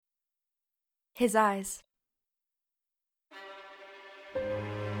His eyes.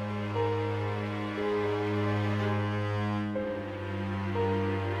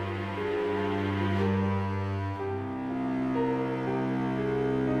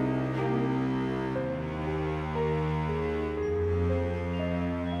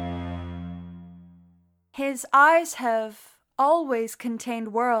 His eyes have always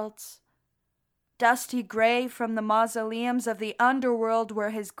contained worlds. Dusty gray from the mausoleums of the underworld where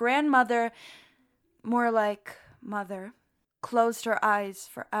his grandmother, more like mother, closed her eyes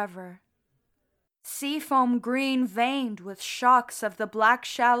forever. Seafoam green veined with shocks of the black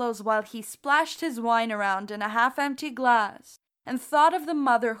shallows while he splashed his wine around in a half-empty glass and thought of the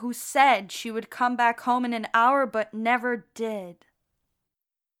mother who said she would come back home in an hour but never did.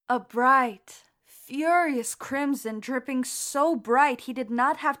 A bright, furious crimson dripping so bright he did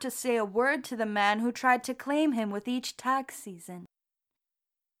not have to say a word to the man who tried to claim him with each tax season.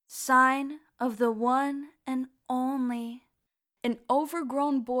 Sign of the one and only. An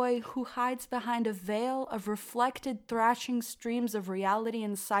overgrown boy who hides behind a veil of reflected thrashing streams of reality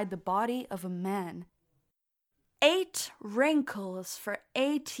inside the body of a man. 8 wrinkles for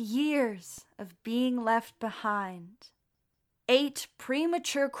 8 years of being left behind. 8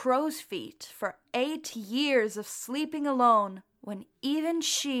 premature crow's feet for 8 years of sleeping alone when even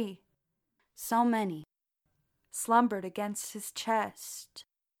she, so many, slumbered against his chest.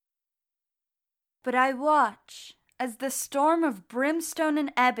 But I watch as the storm of brimstone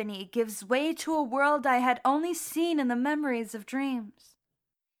and ebony gives way to a world I had only seen in the memories of dreams.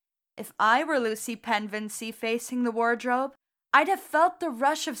 If I were Lucy Penvency facing the wardrobe, I'd have felt the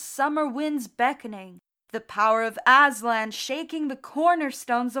rush of summer winds beckoning, the power of Aslan shaking the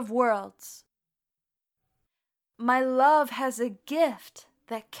cornerstones of worlds. My love has a gift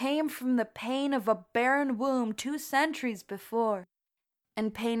that came from the pain of a barren womb 2 centuries before,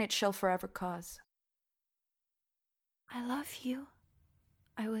 and pain it shall forever cause. I love you,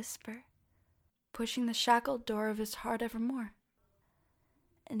 I whisper, pushing the shackled door of his heart evermore.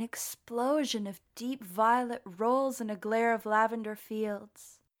 An explosion of deep violet rolls in a glare of lavender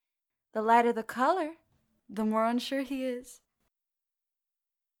fields. The lighter the color, the more unsure he is.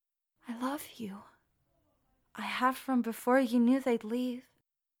 I love you. I have from before you knew they'd leave.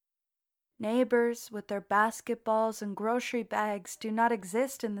 Neighbors with their basketballs and grocery bags do not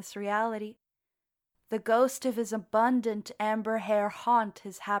exist in this reality. The ghost of his abundant amber hair haunt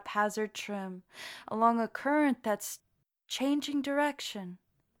his haphazard trim along a current that's changing direction.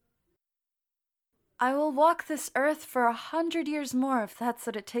 I will walk this earth for 100 years more if that's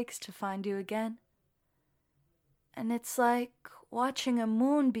what it takes to find you again. And it's like watching a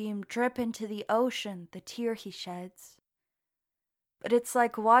moonbeam drip into the ocean, the tear he sheds. But it's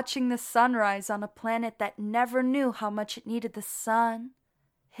like watching the sunrise on a planet that never knew how much it needed the sun,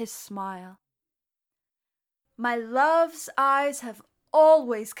 his smile. My love's eyes have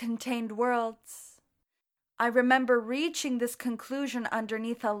always contained worlds. I remember reaching this conclusion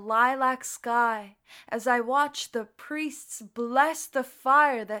underneath a lilac sky as I watched the priests bless the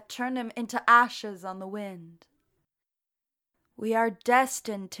fire that turned him into ashes on the wind. We are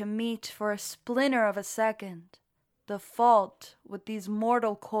destined to meet for a splinter of a second, the fault with these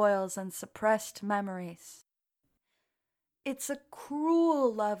mortal coils and suppressed memories. It's a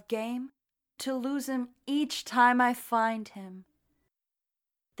cruel love game to lose him each time I find him.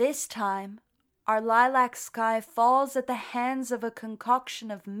 This time, our lilac sky falls at the hands of a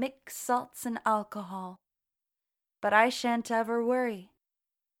concoction of mixed salts and alcohol. But I shan't ever worry.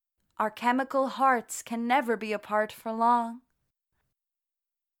 Our chemical hearts can never be apart for long.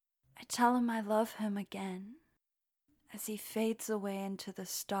 I tell him I love him again as he fades away into the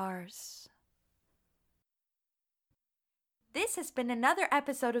stars. This has been another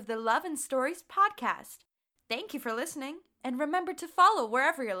episode of the Love and Stories podcast. Thank you for listening, and remember to follow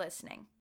wherever you're listening.